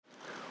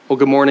Well,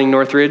 good morning,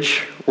 Northridge.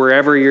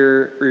 Wherever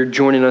you're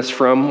joining us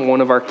from,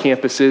 one of our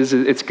campuses,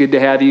 it's good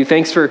to have you.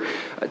 Thanks for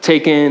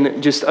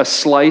taking just a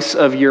slice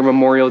of your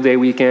Memorial Day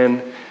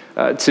weekend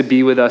to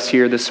be with us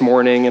here this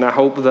morning. And I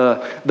hope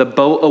the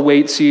boat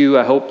awaits you.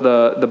 I hope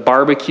the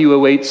barbecue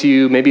awaits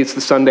you. Maybe it's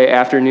the Sunday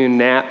afternoon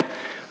nap.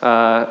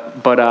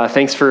 But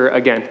thanks for,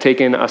 again,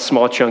 taking a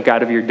small chunk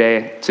out of your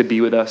day to be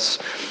with us.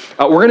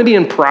 We're going to be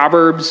in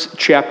Proverbs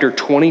chapter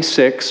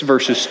 26,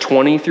 verses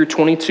 20 through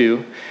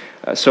 22.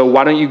 So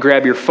why don't you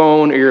grab your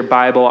phone or your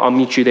Bible? I'll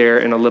meet you there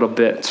in a little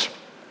bit.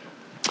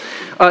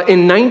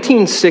 In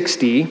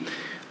 1960,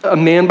 a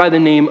man by the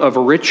name of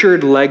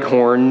Richard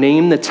Leghorn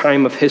named the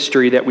time of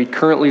history that we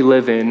currently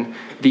live in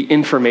the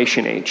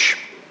information age.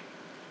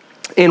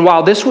 And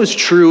while this was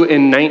true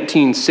in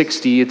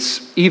 1960,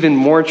 it's even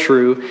more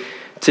true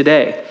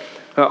today.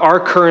 Our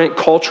current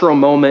cultural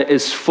moment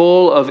is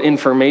full of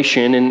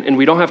information, and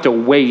we don't have to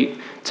wait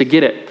to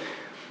get it.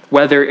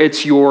 Whether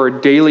it's your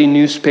daily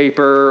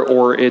newspaper,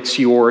 or it's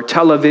your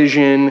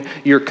television,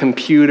 your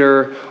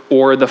computer,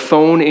 or the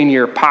phone in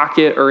your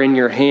pocket or in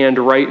your hand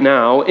right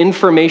now,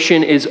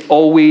 information is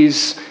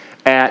always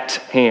at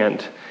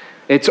hand.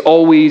 It's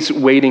always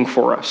waiting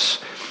for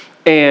us,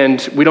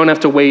 and we don't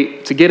have to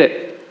wait to get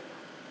it.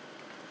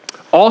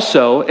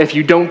 Also, if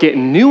you don't get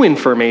new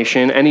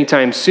information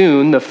anytime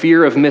soon, the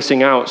fear of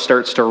missing out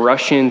starts to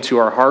rush into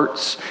our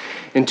hearts,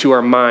 into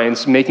our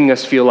minds, making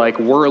us feel like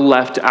we're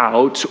left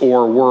out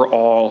or we're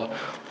all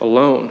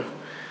alone.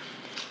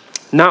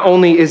 Not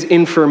only is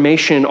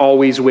information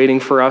always waiting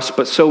for us,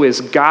 but so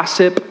is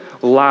gossip,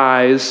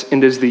 lies,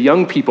 and as the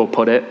young people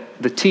put it,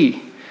 the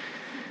tea.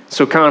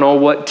 So Connell,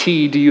 what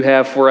tea do you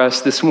have for us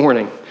this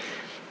morning?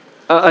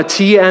 A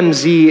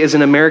TMZ is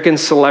an American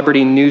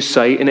celebrity news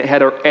site, and it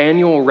had an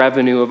annual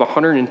revenue of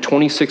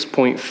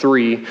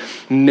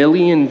 $126.3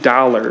 million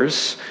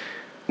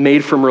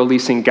made from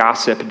releasing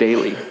gossip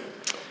daily.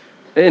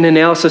 An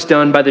analysis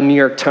done by the New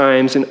York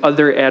Times and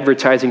other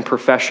advertising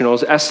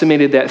professionals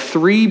estimated that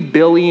 $3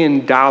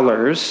 billion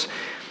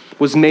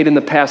was made in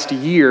the past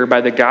year by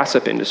the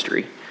gossip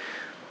industry.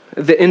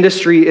 The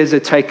industry is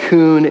a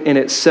tycoon in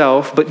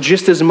itself, but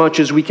just as much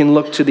as we can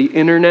look to the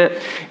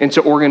internet and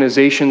to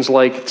organizations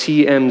like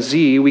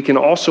TMZ, we can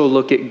also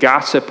look at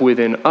gossip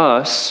within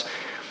us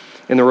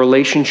and the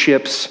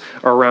relationships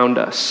around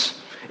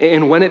us.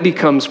 And when it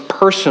becomes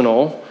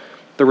personal,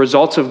 the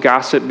results of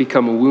gossip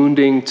become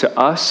wounding to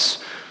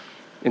us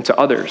and to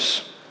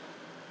others.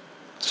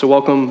 So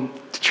welcome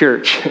to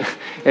church.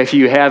 If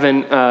you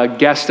haven't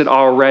guessed it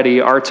already,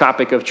 our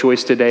topic of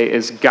choice today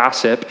is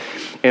gossip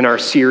in our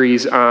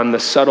series on the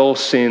subtle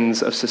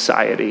sins of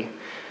society.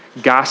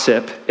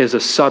 Gossip is a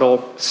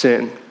subtle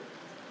sin.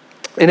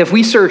 And if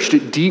we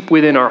searched deep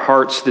within our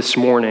hearts this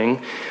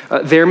morning,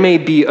 there may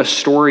be a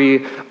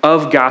story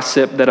of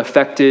gossip that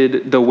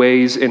affected the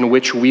ways in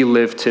which we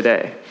live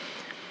today.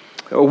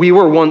 We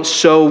were once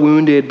so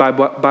wounded by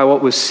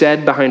what was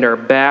said behind our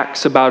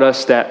backs about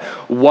us that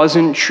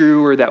wasn't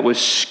true or that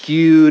was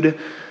skewed.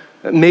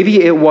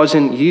 Maybe it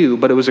wasn't you,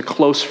 but it was a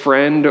close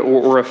friend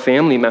or a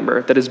family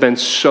member that has been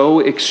so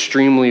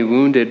extremely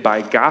wounded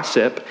by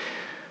gossip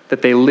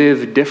that they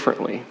live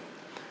differently.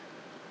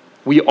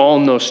 We all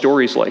know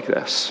stories like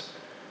this,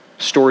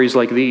 stories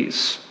like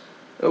these.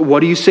 What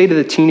do you say to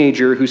the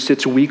teenager who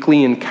sits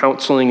weekly in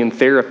counseling and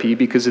therapy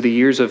because of the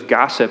years of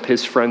gossip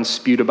his friends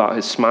spewed about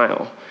his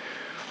smile?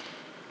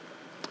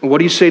 What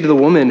do you say to the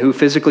woman who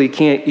physically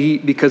can't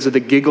eat because of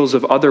the giggles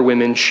of other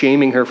women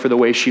shaming her for the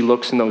way she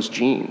looks in those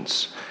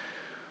jeans?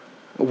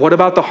 What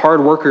about the hard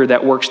worker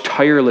that works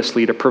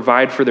tirelessly to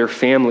provide for their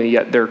family,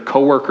 yet their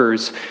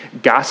coworkers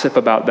gossip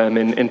about them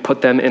and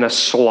put them in a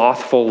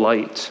slothful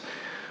light?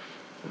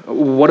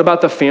 What about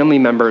the family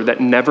member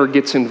that never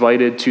gets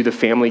invited to the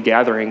family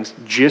gatherings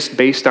just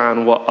based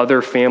on what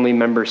other family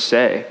members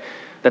say,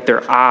 that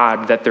they're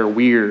odd, that they're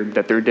weird,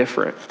 that they're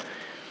different?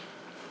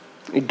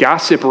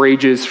 Gossip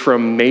rages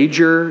from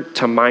major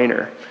to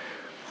minor.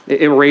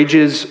 It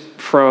rages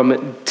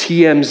from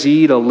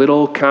TMZ to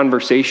little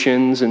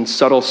conversations and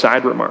subtle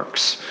side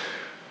remarks.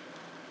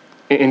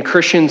 And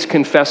Christians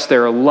confess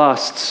their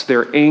lusts,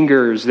 their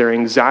angers, their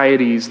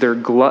anxieties, their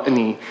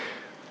gluttony,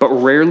 but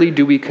rarely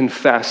do we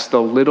confess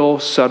the little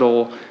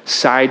subtle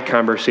side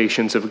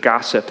conversations of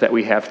gossip that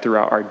we have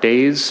throughout our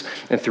days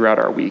and throughout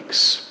our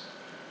weeks.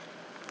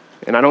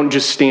 And I don't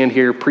just stand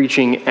here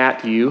preaching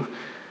at you,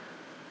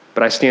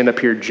 but I stand up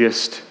here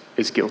just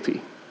as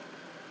guilty.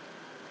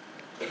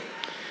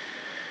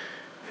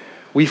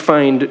 We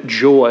find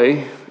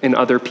joy in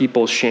other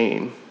people's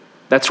shame.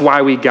 That's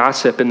why we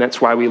gossip, and that's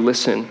why we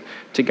listen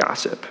to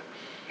gossip.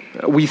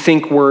 We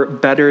think we're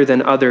better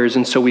than others,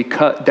 and so we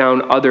cut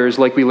down others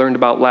like we learned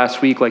about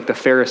last week, like the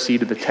Pharisee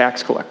to the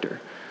tax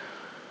collector.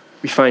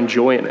 We find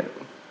joy in it.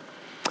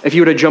 If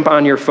you were to jump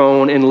on your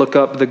phone and look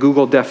up the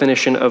Google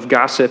definition of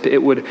gossip,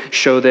 it would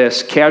show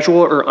this: casual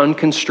or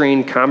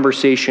unconstrained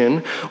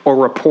conversation or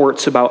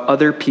reports about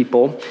other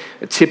people,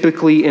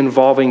 typically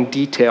involving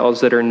details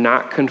that are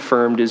not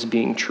confirmed as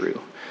being true.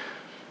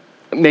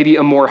 maybe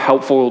a more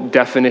helpful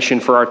definition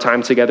for our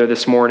time together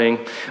this morning.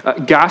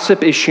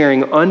 Gossip is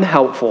sharing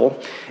unhelpful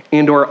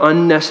and or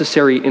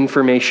unnecessary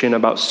information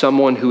about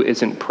someone who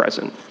isn't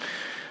present.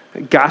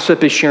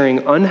 Gossip is sharing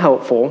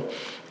unhelpful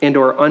and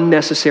or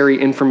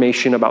unnecessary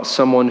information about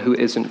someone who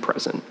isn't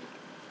present.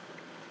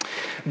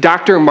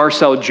 Dr.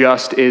 Marcel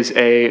Just is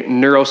a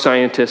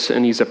neuroscientist,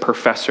 and he's a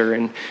professor,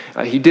 and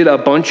he did a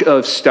bunch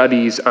of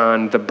studies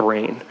on the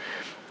brain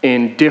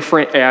and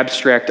different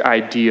abstract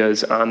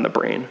ideas on the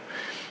brain.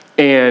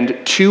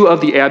 And two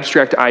of the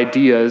abstract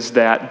ideas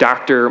that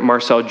Dr.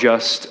 Marcel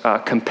Just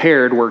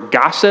compared were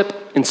gossip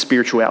and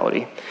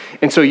spirituality.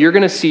 And so you're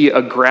going to see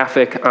a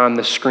graphic on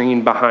the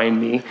screen behind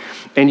me,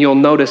 and you'll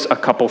notice a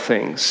couple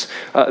things.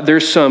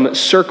 There's some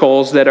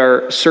circles that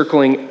are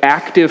circling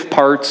active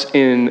parts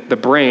in the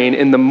brain,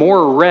 and the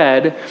more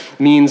red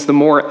means the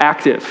more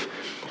active.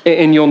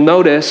 And you'll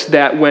notice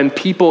that when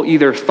people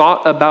either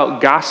thought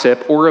about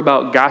gossip or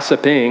about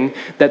gossiping,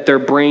 that their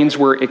brains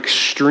were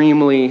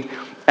extremely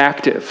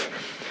active.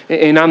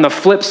 And on the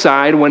flip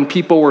side, when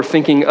people were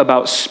thinking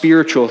about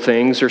spiritual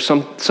things or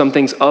some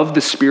things of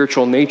the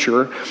spiritual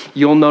nature,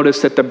 you'll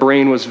notice that the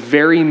brain was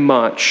very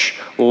much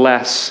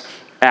less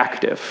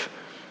active.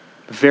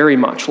 Very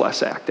much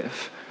less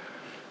active.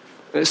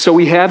 So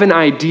we have an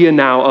idea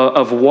now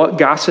of what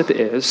gossip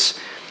is.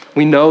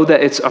 We know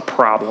that it's a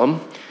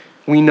problem.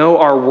 We know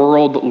our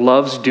world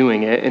loves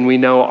doing it, and we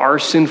know our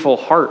sinful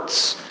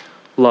hearts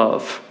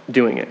love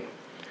doing it.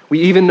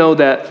 We even know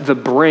that the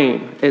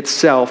brain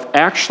itself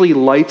actually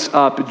lights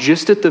up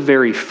just at the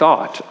very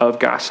thought of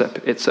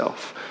gossip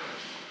itself.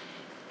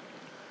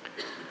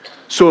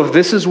 So if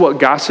this is what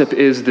gossip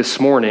is this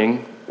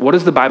morning, what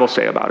does the Bible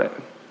say about it?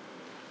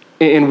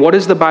 And what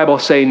does the Bible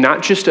say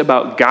not just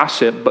about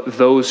gossip, but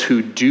those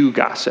who do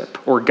gossip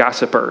or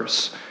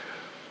gossipers?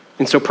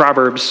 And so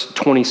Proverbs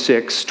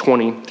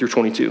 26:20 through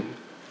 22.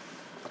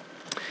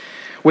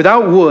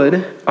 Without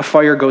wood, a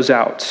fire goes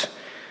out,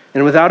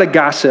 and without a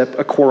gossip,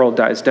 a quarrel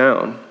dies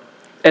down.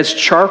 As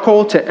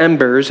charcoal to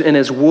embers and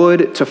as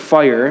wood to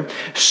fire,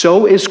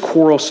 so is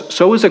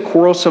a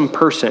quarrelsome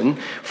person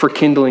for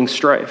kindling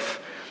strife.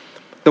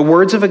 The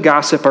words of a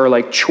gossip are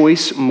like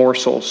choice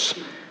morsels.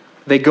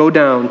 They go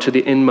down to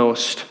the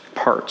inmost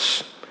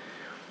parts.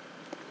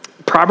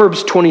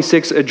 Proverbs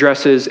 26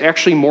 addresses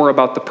actually more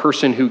about the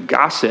person who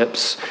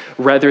gossips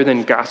rather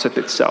than gossip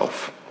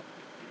itself.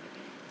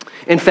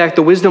 In fact,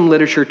 the wisdom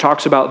literature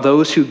talks about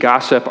those who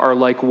gossip are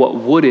like what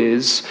wood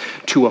is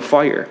to a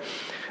fire.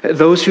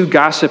 Those who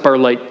gossip are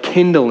like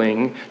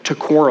kindling to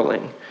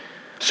quarreling.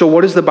 So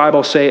what does the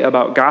Bible say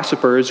about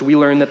gossipers? We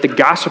learn that the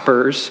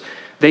gossipers,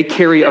 they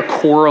carry a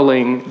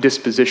quarreling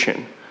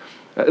disposition.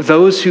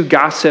 Those who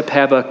gossip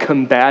have a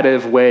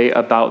combative way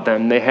about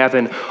them. They have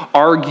an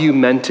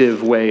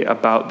argumentative way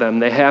about them.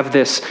 They have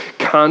this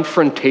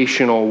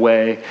confrontational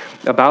way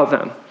about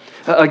them.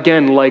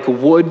 Again, like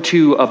wood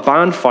to a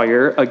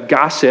bonfire, a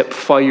gossip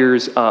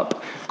fires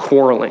up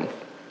quarreling.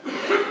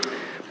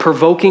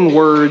 Provoking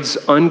words,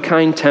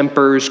 unkind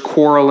tempers,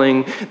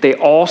 quarreling, they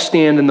all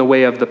stand in the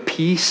way of the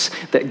peace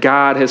that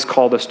God has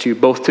called us to,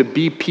 both to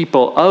be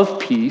people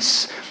of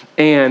peace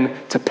and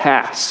to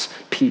pass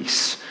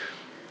peace.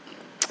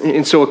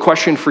 And so a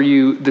question for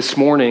you this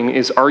morning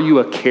is, are you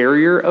a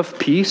carrier of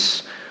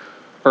peace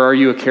or are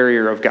you a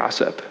carrier of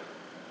gossip?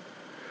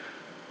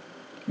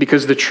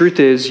 Because the truth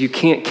is, you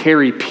can't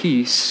carry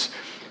peace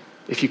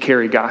if you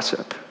carry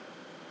gossip.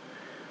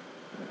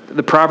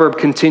 The proverb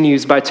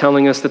continues by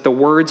telling us that the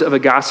words of a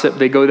gossip,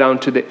 they go down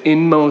to the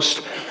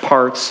inmost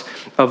parts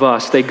of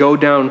us. They go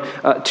down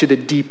to the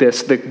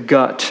deepest, the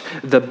gut,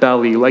 the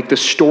belly. Like the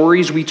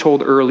stories we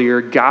told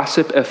earlier,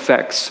 gossip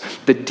affects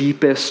the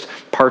deepest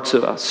parts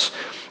of us.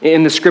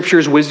 In the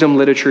scriptures, wisdom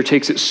literature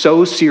takes it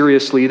so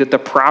seriously that the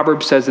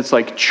proverb says it's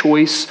like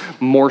choice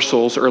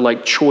morsels or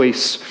like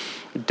choice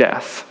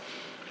death.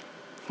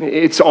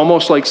 It's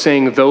almost like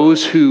saying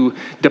those who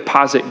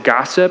deposit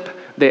gossip,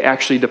 they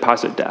actually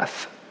deposit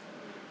death.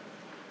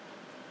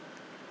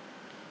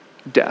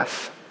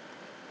 Death.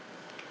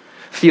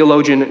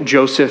 Theologian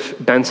Joseph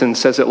Benson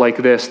says it like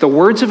this: the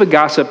words of a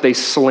gossip, they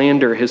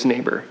slander his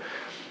neighbor.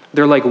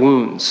 They're like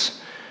wounds.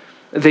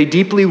 They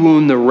deeply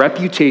wound the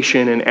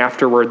reputation and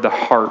afterward the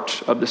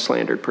heart of the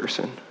slandered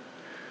person.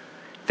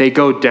 They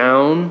go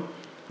down,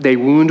 they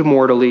wound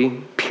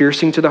mortally,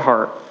 piercing to the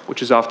heart,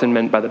 which is often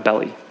meant by the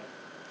belly.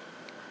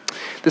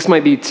 This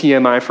might be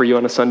TMI for you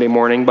on a Sunday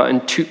morning, but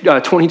in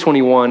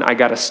 2021, I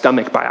got a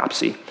stomach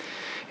biopsy.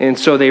 And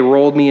so they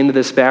rolled me into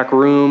this back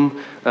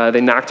room,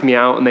 they knocked me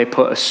out, and they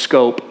put a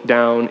scope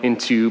down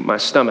into my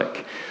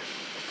stomach.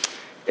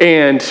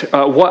 And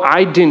what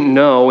I didn't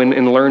know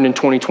and learned in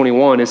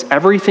 2021 is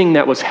everything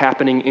that was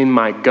happening in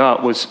my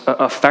gut was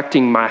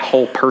affecting my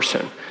whole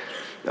person.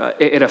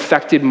 It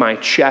affected my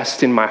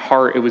chest and my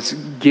heart. It was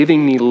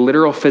giving me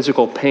literal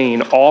physical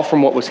pain, all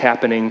from what was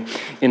happening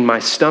in my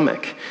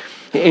stomach.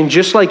 And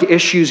just like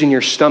issues in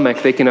your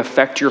stomach, they can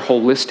affect your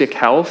holistic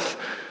health.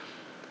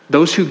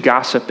 Those who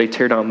gossip, they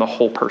tear down the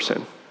whole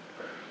person.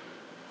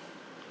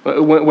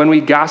 When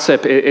we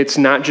gossip, it's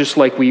not just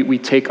like we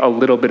take a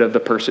little bit of the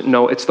person.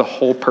 No, it's the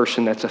whole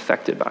person that's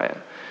affected by it.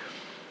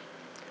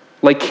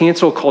 Like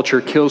cancel culture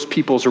kills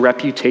people's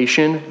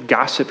reputation,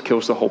 gossip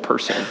kills the whole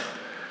person.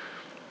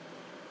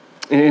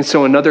 And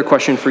so another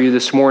question for you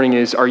this morning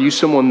is, are you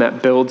someone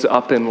that builds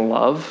up in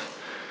love?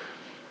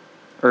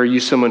 Or are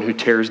you someone who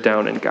tears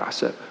down in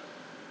gossip?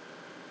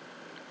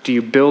 Do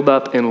you build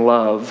up in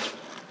love,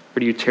 or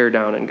do you tear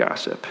down in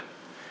gossip?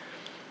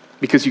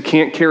 Because you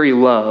can't carry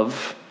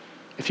love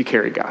if you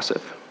carry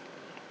gossip.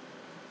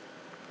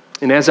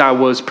 And as I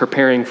was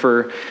preparing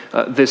for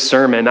this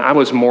sermon, I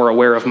was more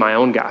aware of my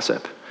own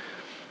gossip.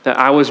 That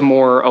I was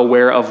more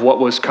aware of what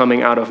was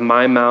coming out of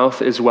my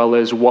mouth as well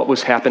as what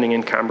was happening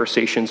in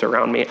conversations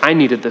around me. I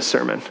needed this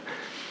sermon.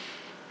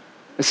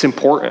 It's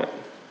important.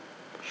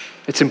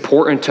 It's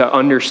important to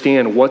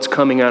understand what's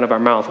coming out of our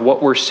mouth,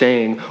 what we're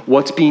saying,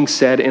 what's being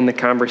said in the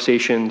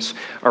conversations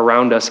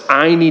around us.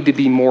 I need to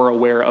be more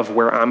aware of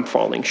where I'm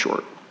falling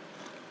short.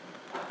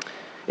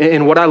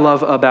 And what I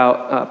love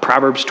about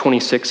Proverbs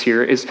 26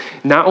 here is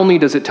not only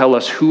does it tell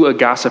us who a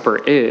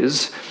gossiper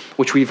is,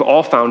 which we've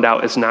all found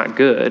out is not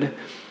good,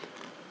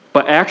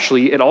 but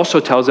actually it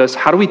also tells us,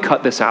 how do we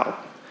cut this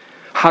out?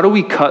 How do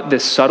we cut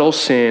this subtle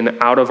sin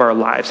out of our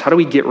lives? How do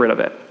we get rid of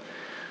it?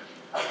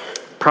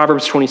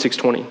 Proverbs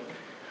 26:20.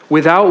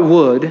 Without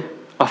wood,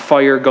 a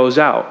fire goes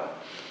out,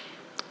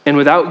 and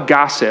without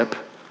gossip,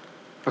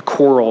 a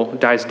quarrel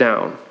dies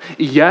down.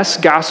 Yes,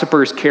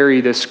 gossipers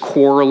carry this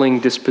quarreling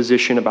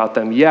disposition about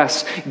them.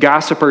 Yes,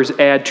 gossipers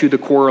add to the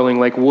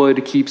quarreling like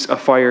wood keeps a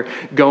fire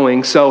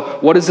going. So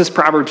what does this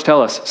Proverbs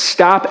tell us?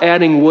 Stop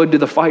adding wood to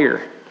the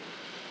fire.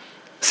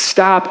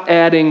 Stop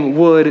adding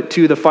wood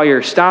to the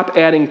fire. Stop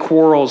adding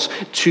quarrels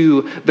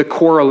to the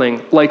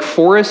quarreling. Like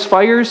forest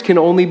fires can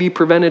only be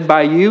prevented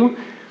by you,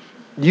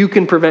 you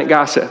can prevent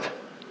gossip.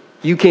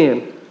 You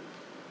can.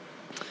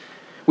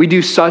 We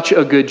do such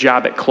a good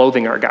job at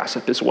clothing our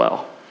gossip as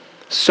well.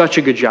 Such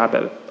a good job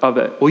of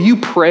it. Will you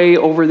pray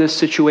over this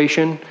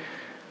situation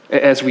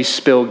as we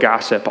spill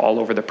gossip all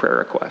over the prayer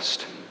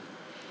request?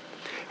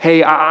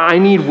 Hey, I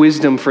need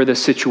wisdom for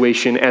this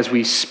situation as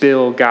we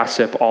spill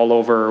gossip all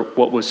over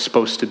what was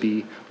supposed to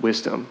be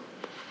wisdom.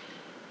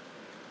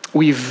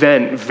 We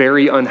vent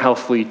very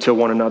unhealthily to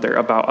one another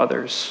about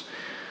others.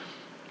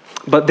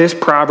 But this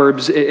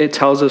Proverbs, it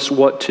tells us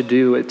what to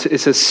do. It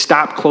says,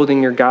 stop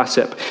clothing your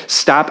gossip.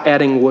 Stop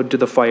adding wood to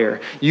the fire.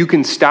 You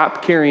can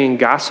stop carrying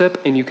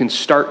gossip and you can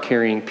start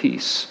carrying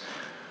peace.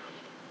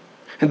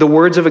 And the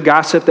words of a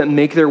gossip that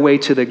make their way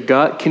to the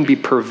gut can be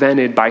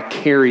prevented by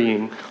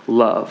carrying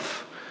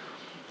love.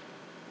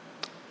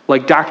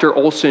 Like Dr.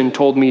 Olson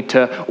told me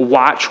to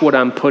watch what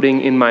I'm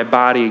putting in my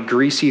body.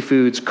 Greasy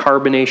foods,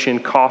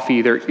 carbonation,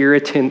 coffee, they're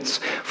irritants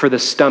for the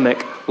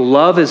stomach.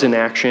 Love is an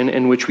action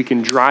in which we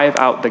can drive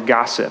out the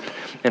gossip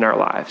in our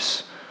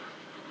lives.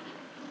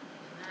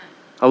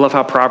 I love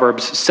how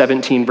Proverbs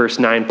 17 verse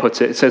 9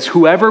 puts it. It says,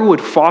 whoever would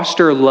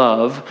foster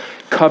love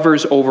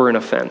covers over an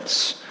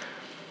offense,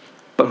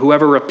 but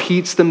whoever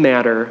repeats the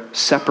matter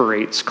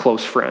separates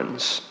close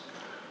friends.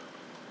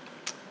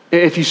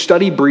 If you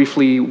study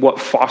briefly what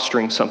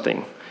fostering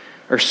something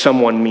or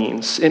someone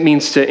means, it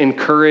means to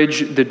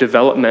encourage the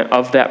development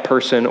of that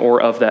person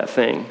or of that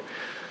thing.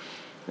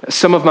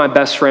 Some of my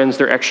best friends,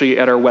 they're actually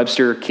at our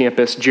Webster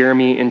campus,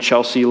 Jeremy and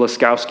Chelsea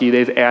Laskowski.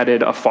 They've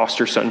added a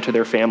foster son to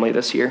their family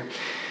this year.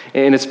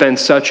 And it's been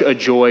such a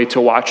joy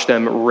to watch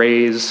them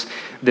raise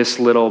this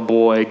little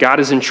boy. God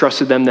has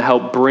entrusted them to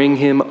help bring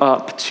him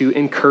up, to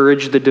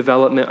encourage the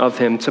development of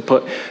him, to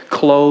put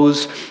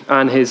clothes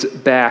on his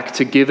back,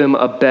 to give him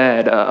a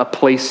bed, a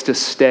place to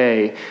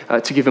stay,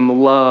 to give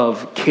him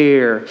love,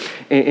 care,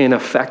 and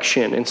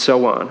affection, and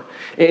so on.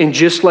 And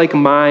just like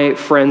my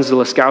friends, the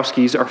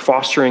Laskowskis, are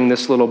fostering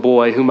this little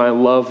boy whom I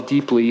love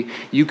deeply,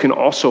 you can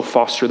also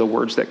foster the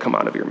words that come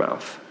out of your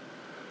mouth.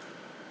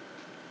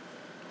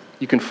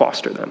 You can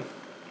foster them.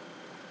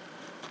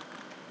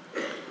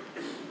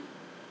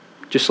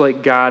 Just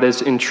like God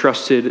has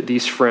entrusted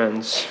these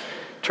friends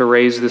to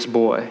raise this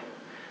boy,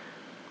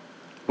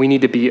 we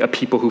need to be a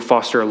people who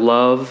foster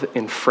love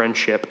and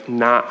friendship,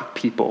 not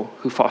people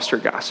who foster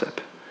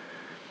gossip.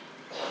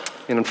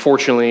 And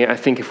unfortunately, I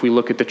think if we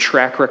look at the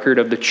track record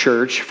of the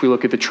church, if we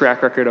look at the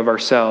track record of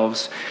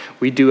ourselves,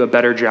 we do a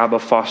better job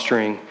of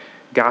fostering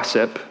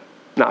gossip,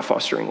 not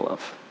fostering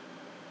love.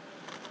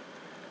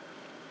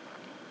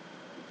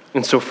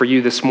 And so for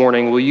you this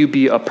morning, will you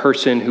be a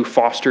person who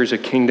fosters a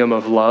kingdom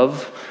of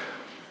love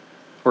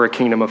or a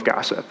kingdom of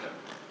gossip?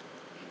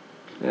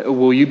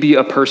 Will you be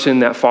a person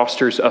that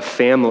fosters a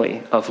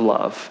family of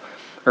love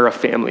or a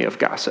family of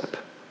gossip?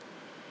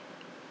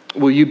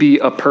 Will you be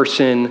a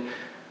person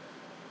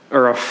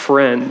or a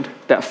friend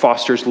that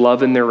fosters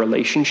love in their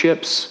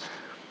relationships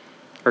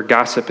or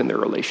gossip in their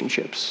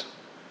relationships?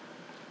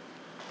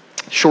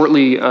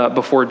 Shortly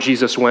before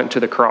Jesus went to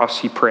the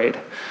cross, he prayed.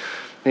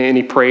 And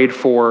he prayed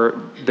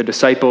for the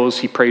disciples,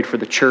 he prayed for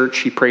the church,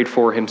 he prayed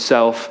for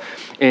himself.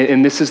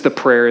 And this is the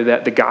prayer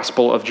that the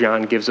Gospel of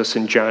John gives us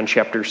in John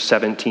chapter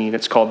 17.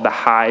 It's called the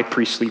High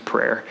Priestly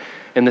Prayer.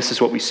 And this is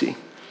what we see.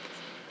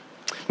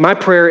 My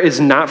prayer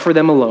is not for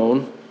them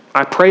alone.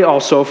 I pray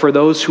also for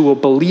those who will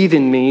believe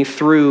in me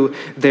through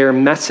their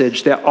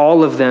message, that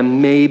all of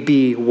them may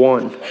be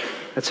one.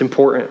 That's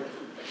important.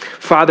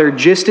 Father,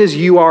 just as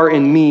you are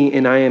in me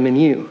and I am in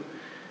you,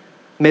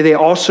 may they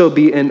also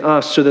be in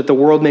us, so that the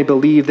world may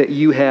believe that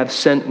you have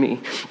sent me.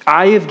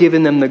 I have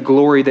given them the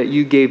glory that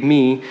you gave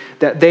me,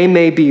 that they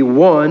may be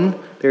one,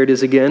 there it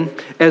is again,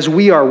 as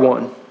we are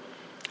one.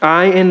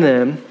 I and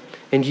them,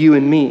 and you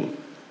and me,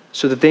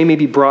 so that they may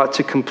be brought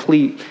to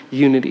complete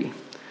unity.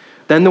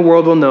 Then the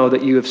world will know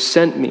that you have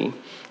sent me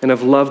and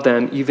have loved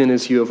them even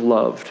as you have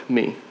loved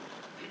me.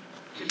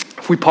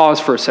 If we pause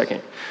for a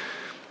second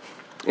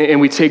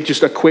and we take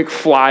just a quick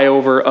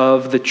flyover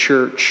of the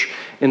church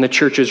and the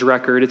church's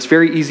record, it's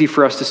very easy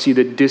for us to see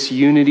the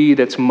disunity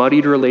that's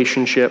muddied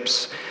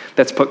relationships,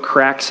 that's put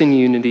cracks in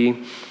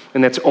unity,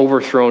 and that's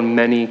overthrown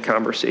many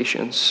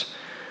conversations.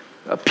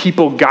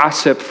 People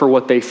gossip for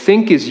what they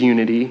think is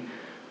unity,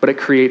 but it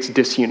creates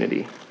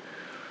disunity.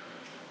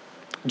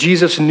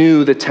 Jesus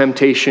knew the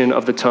temptation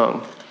of the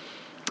tongue.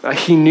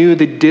 He knew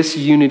the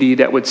disunity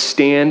that would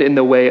stand in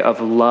the way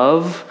of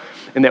love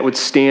and that would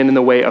stand in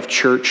the way of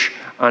church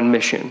on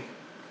mission.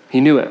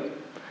 He knew it.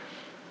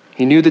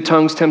 He knew the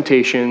tongue's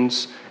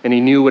temptations, and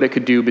he knew what it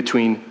could do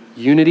between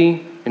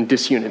unity and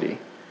disunity.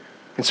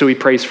 And so he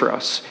prays for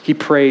us. He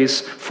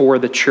prays for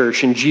the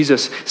church. And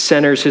Jesus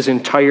centers his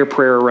entire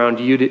prayer around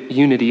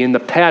unity. And the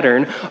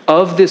pattern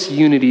of this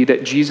unity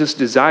that Jesus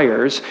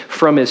desires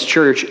from his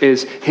church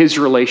is his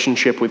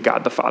relationship with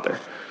God the Father.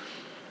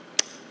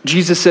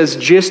 Jesus says,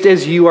 just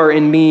as you are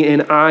in me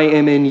and I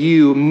am in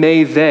you,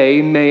 may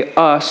they, may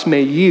us,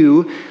 may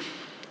you,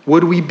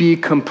 would we be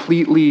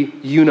completely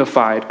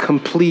unified,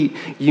 complete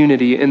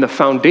unity. And the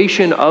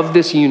foundation of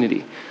this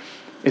unity,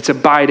 it's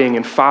abiding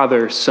in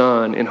Father,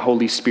 Son, and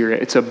Holy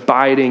Spirit. It's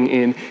abiding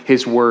in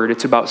his word.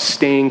 It's about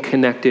staying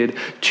connected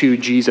to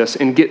Jesus.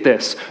 And get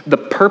this, the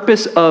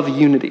purpose of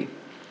unity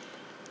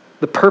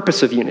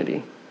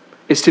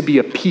is to be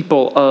a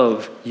people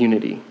of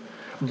unity,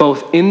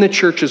 both in the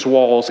church's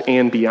walls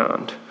and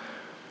beyond.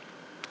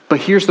 But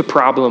here's the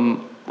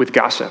problem with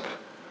gossip.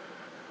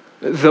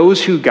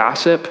 Those who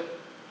gossip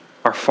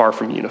are far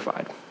from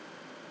unified.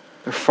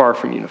 They're far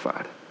from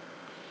unified.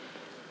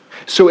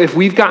 So if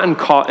we've gotten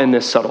caught in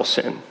this subtle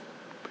sin,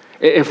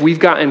 if we've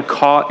gotten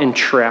caught and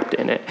trapped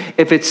in it,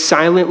 if it's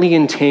silently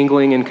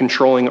entangling and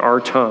controlling our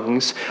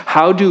tongues,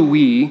 how do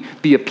we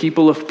be a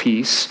people of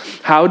peace?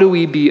 How do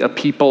we be a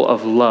people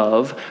of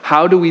love?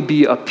 How do we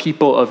be a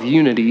people of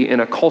unity in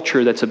a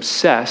culture that's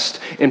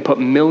obsessed and put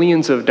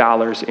millions of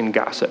dollars in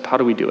gossip? How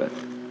do we do it?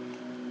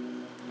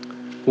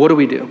 What do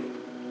we do?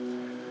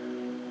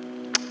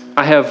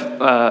 I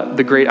have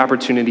the great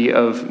opportunity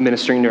of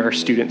ministering to our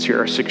students here,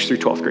 our 6th through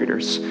 12th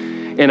graders.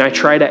 And I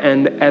try to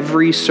end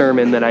every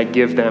sermon that I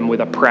give them with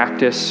a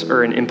practice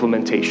or an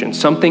implementation,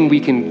 something we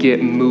can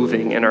get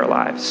moving in our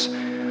lives.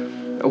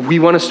 We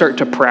want to start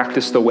to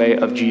practice the way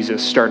of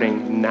Jesus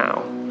starting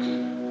now.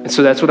 And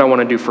so that's what I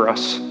want to do for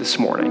us this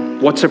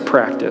morning. What's a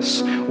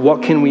practice?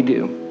 What can we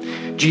do?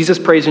 Jesus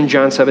prays in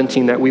John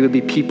 17 that we would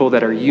be people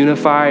that are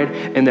unified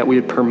and that we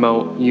would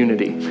promote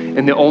unity.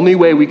 And the only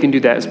way we can do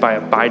that is by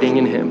abiding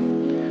in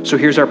him. So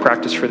here's our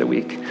practice for the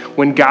week.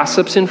 When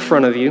gossip's in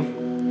front of you,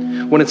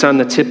 when it's on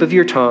the tip of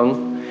your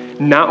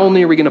tongue, not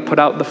only are we going to put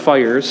out the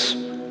fires,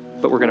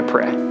 but we're going to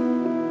pray.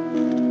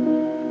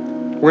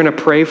 We're going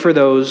to pray for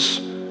those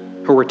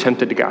who we're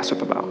tempted to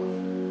gossip about.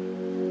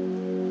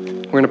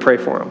 We're going to pray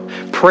for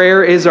them.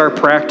 Prayer is our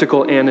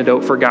practical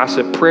antidote for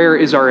gossip. Prayer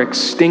is our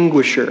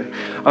extinguisher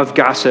of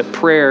gossip.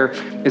 Prayer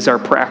is our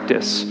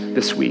practice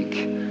this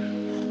week.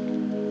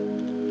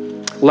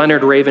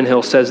 Leonard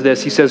Ravenhill says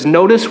this. He says,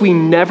 notice we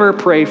never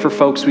pray for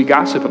folks we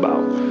gossip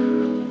about.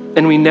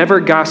 And we never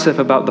gossip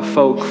about the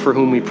folk for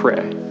whom we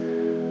pray.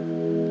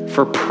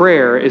 For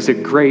prayer is a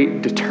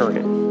great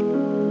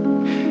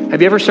deterrent.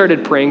 Have you ever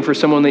started praying for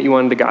someone that you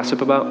wanted to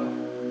gossip about?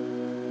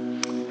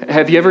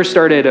 Have you ever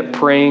started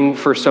praying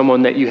for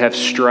someone that you have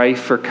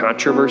strife or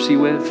controversy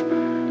with?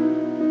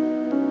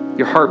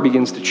 Your heart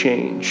begins to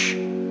change.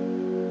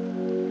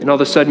 And all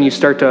of a sudden you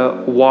start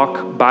to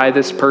walk by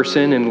this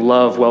person and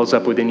love wells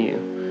up within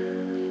you.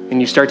 And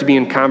you start to be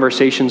in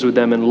conversations with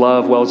them and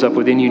love wells up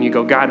within you and you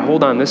go, God,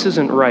 hold on, this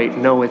isn't right.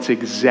 No, it's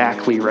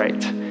exactly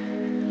right.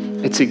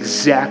 It's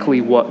exactly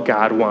what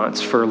God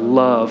wants, for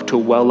love to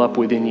well up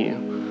within you.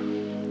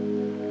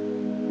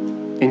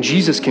 And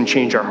Jesus can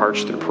change our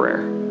hearts through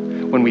prayer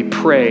when we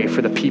pray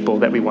for the people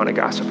that we want to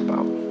gossip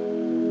about.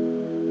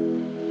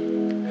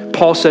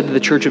 Paul said to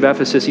the church of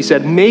Ephesus, he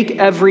said, make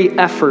every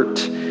effort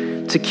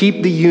to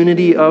keep the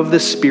unity of the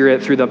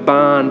Spirit through the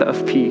bond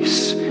of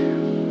peace.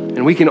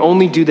 And we can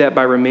only do that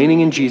by remaining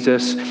in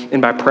Jesus and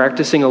by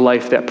practicing a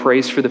life that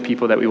prays for the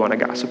people that we want to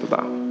gossip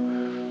about.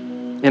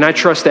 And I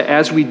trust that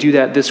as we do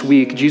that this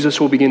week,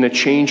 Jesus will begin to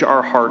change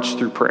our hearts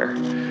through prayer.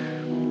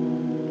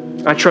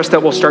 I trust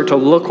that we'll start to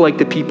look like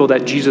the people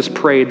that Jesus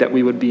prayed that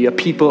we would be, a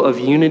people of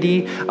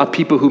unity, a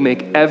people who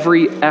make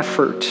every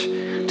effort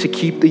to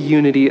keep the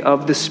unity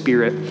of the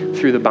Spirit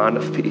through the bond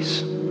of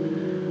peace.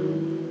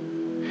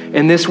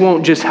 And this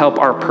won't just help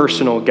our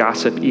personal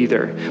gossip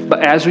either.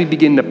 But as we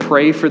begin to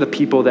pray for the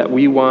people that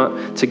we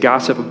want to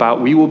gossip about,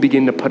 we will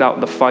begin to put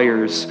out the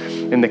fires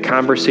in the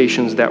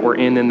conversations that we're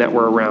in and that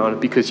we're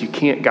around, because you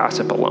can't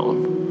gossip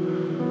alone.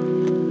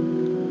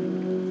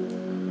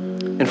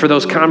 And for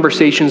those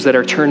conversations that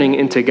are turning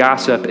into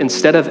gossip,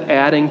 instead of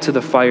adding to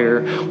the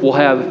fire, we'll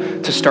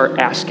have to start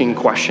asking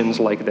questions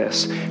like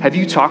this. Have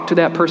you talked to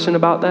that person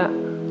about that?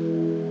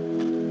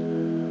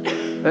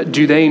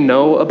 Do they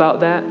know about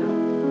that?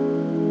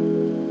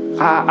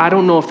 I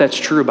don't know if that's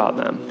true about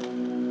them.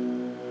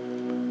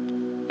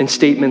 And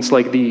statements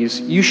like these,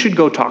 you should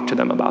go talk to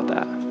them about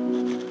that.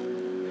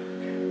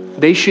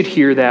 They should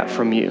hear that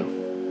from you.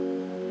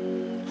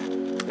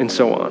 And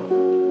so on.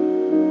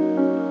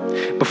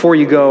 Before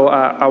you go,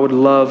 I would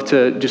love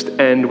to just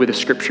end with a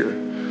scripture.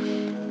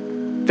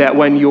 That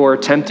when you're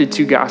tempted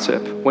to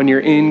gossip, when you're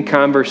in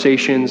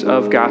conversations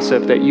of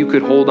gossip, that you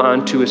could hold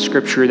on to a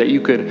scripture that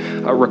you could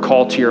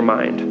recall to your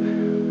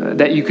mind,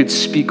 that you could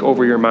speak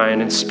over your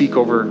mind and speak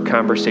over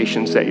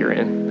conversations that you're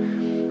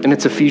in. And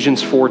it's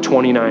Ephesians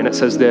 4:29. It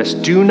says this: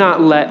 "Do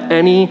not let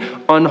any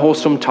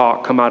unwholesome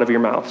talk come out of your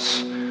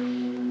mouths,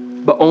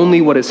 but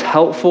only what is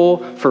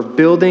helpful for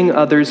building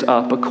others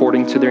up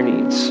according to their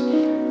needs,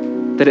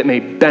 that it may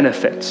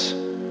benefit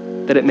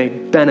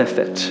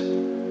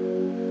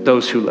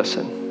those who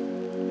listen."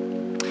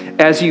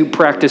 As you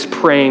practice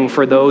praying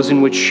for those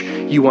in which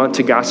you want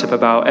to gossip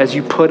about, as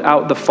you put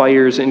out the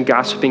fires in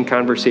gossiping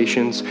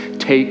conversations,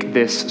 take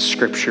this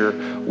scripture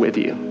with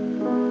you.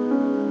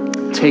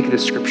 Take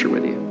this scripture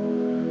with you.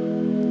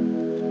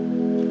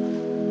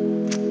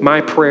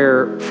 My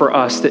prayer for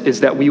us is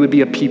that we would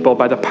be a people,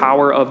 by the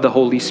power of the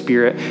Holy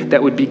Spirit,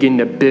 that would begin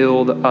to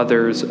build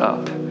others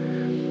up.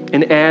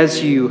 And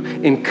as you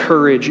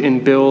encourage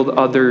and build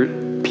other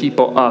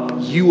people up,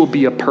 you will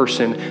be a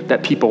person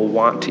that people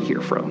want to hear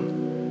from.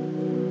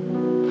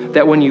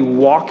 That when you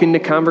walk into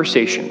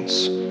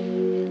conversations,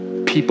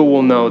 people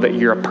will know that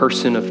you're a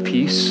person of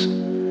peace,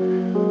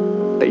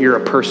 that you're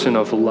a person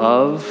of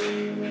love,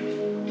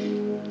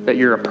 that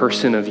you're a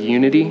person of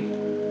unity,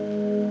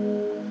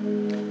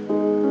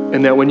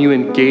 and that when you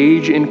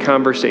engage in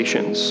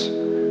conversations,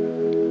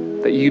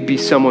 that you'd be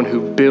someone who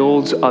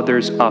builds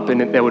others up and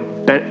that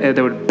would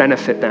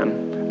benefit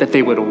them, that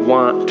they would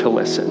want to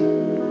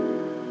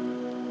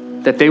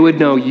listen. That they would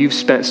know you've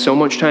spent so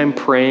much time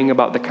praying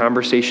about the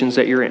conversations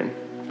that you're in,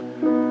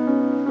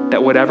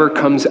 that whatever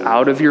comes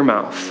out of your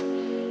mouth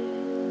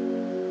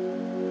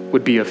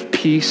would be of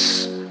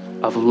peace,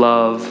 of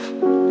love,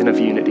 and of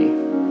unity.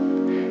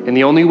 And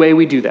the only way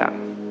we do that,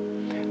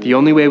 the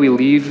only way we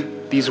leave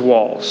these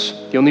walls,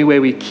 the only way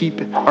we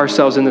keep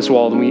ourselves in this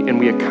wall and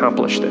we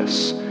accomplish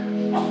this,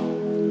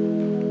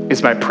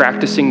 is by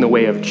practicing the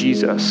way of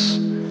Jesus,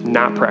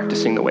 not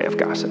practicing the way of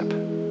gossip.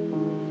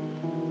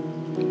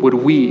 Would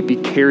we be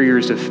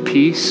carriers of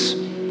peace?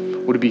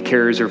 Would we be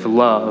carriers of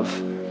love?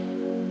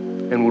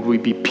 And would we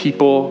be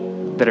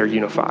people that are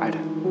unified?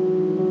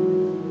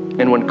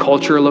 And when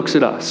culture looks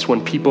at us,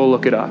 when people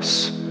look at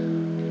us,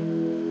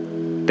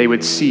 they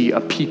would see a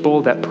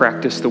people that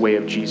practice the way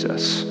of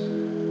Jesus,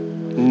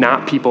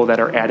 not people that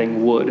are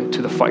adding wood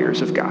to the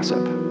fires of gossip.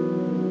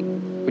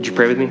 Would you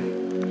pray with me?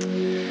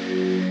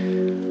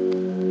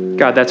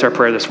 God, that's our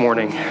prayer this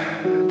morning,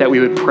 that we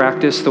would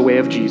practice the way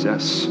of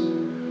Jesus.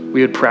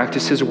 We would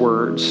practice his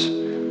words,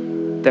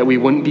 that we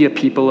wouldn't be a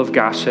people of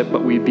gossip,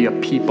 but we'd be a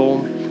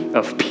people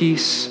of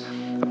peace,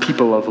 a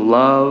people of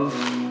love,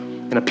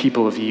 and a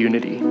people of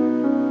unity.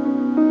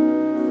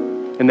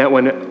 And that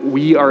when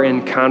we are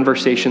in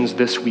conversations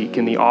this week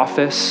in the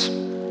office,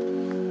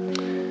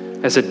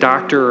 as a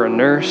doctor or a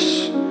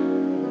nurse,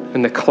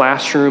 in the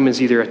classroom as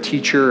either a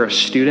teacher or a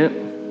student,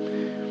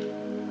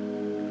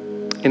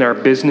 in our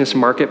business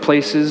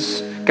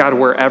marketplaces, God,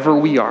 wherever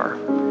we are,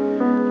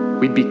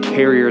 we'd be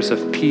carriers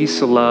of peace,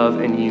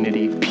 love, and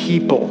unity.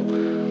 People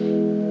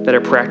that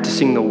are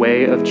practicing the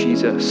way of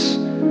Jesus,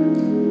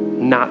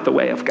 not the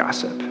way of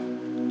gossip.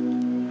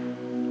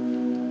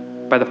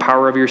 By the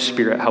power of your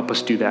Spirit, help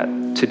us do that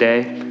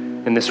today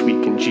and this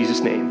week. In Jesus'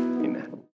 name.